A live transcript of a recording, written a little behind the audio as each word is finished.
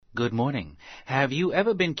Good morning. Have you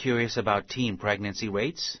ever been curious about teen pregnancy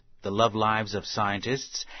rates, the love lives of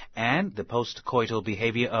scientists, and the postcoital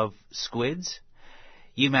behavior of squids?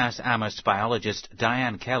 UMass Amherst biologist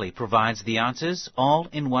Diane Kelly provides the answers all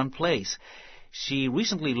in one place. She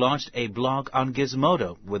recently launched a blog on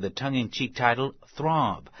Gizmodo with the tongue-in-cheek title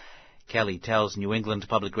Throb. Kelly tells New England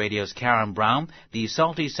Public Radio's Karen Brown the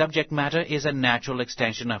salty subject matter is a natural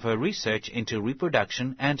extension of her research into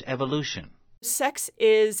reproduction and evolution. Sex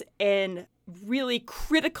is a really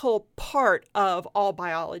critical part of all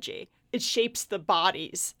biology. It shapes the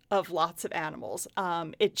bodies of lots of animals.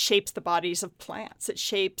 It shapes the bodies of plants. It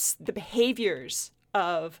shapes the behaviors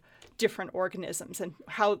of different organisms and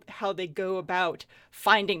how they go about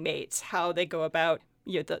finding mates, how they go about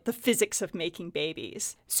the physics of making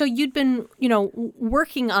babies. So you'd been,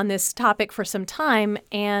 working on this topic for some time,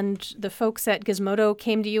 and the folks at Gizmodo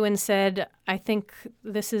came to you and said, I think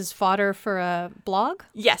this is fodder for a blog?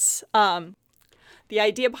 Yes. The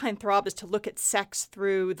idea behind Throb is to look at sex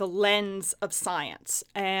through the lens of science.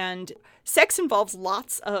 And sex involves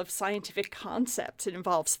lots of scientific concepts. It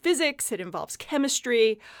involves physics. It involves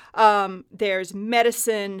chemistry. There's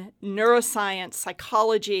medicine, neuroscience,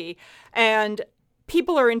 psychology, and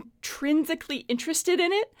people are intrinsically interested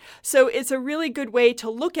in it. So it's a really good way to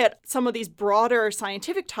look at some of these broader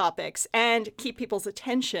scientific topics and keep people's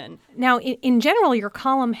attention. Now, in general, your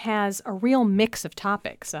column has a real mix of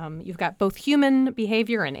topics. You've got both human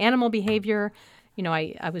behavior and animal behavior.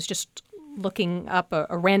 I was just looking up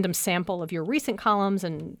a random sample of your recent columns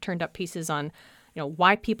and turned up pieces on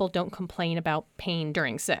why people don't complain about pain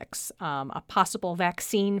during sex, a possible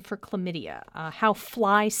vaccine for chlamydia, how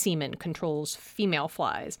fly semen controls female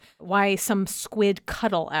flies, why some squid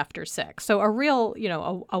cuddle after sex. So a real,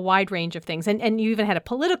 a wide range of things. And you even had a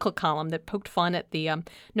political column that poked fun at the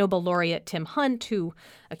Nobel laureate Tim Hunt, who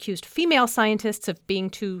accused female scientists of being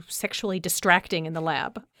too sexually distracting in the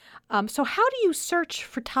lab. So how do you search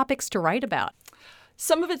for topics to write about?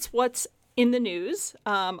 Some of it's what's in the news.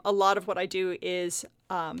 A lot of what I do is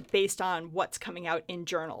based on what's coming out in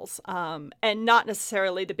journals, and not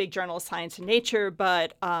necessarily the big journals, Science and Nature,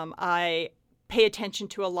 but I pay attention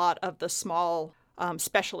to a lot of the small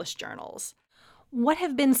specialist journals. What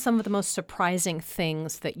have been some of the most surprising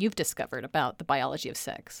things that you've discovered about the biology of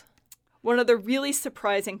sex? One of the really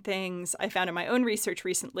surprising things I found in my own research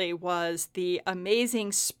recently was the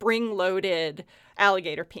amazing spring-loaded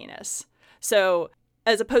alligator penis. So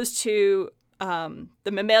as opposed to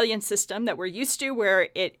the mammalian system that we're used to, where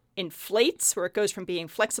it inflates, where it goes from being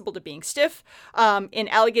flexible to being stiff. In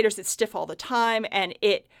alligators, it's stiff all the time, and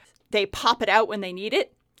they pop it out when they need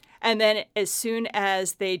it. And then as soon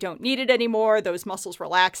as they don't need it anymore, those muscles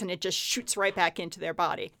relax, and it just shoots right back into their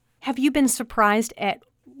body. Have you been surprised at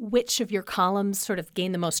which of your columns sort of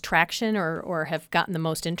gained the most traction or have gotten the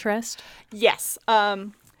most interest? Yes.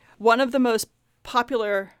 One of the most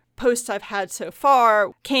popular posts I've had so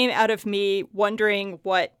far came out of me wondering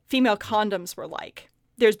what female condoms were like.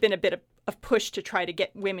 There's been a bit of push to try to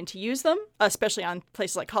get women to use them, especially on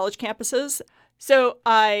places like college campuses. So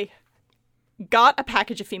I got a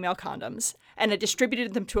package of female condoms and I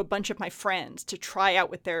distributed them to a bunch of my friends to try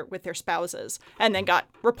out with their spouses, and then got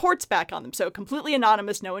reports back on them. So completely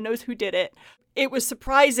anonymous, no one knows who did it. It was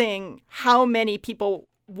surprising how many people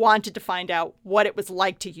wanted to find out what it was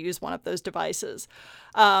like to use one of those devices.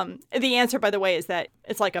 The answer, by the way, is that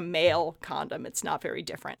it's like a male condom. It's not very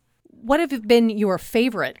different. What have been your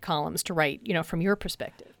favorite columns to write, from your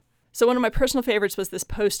perspective? So one of my personal favorites was this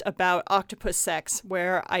post about octopus sex,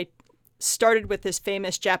 where I started with this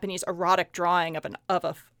famous Japanese erotic drawing of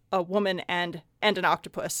a woman and an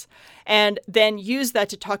octopus, and then used that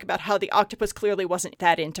to talk about how the octopus clearly wasn't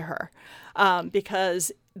that into her,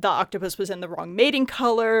 because the octopus was in the wrong mating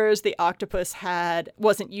colors. The octopus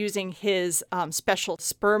wasn't using his special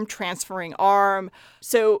sperm transferring arm.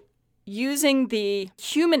 So using the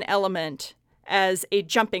human element as a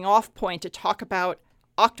jumping off point to talk about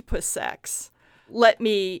octopus sex let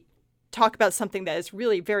me talk about something that is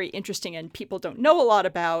really very interesting and people don't know a lot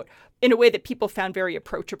about in a way that people found very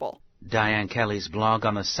approachable. Diane Kelly's blog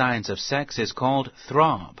on the science of sex is called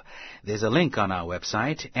Throb. There's a link on our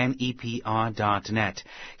website, NEPR.net.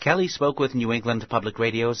 Kelly spoke with New England Public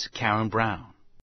Radio's Karen Brown.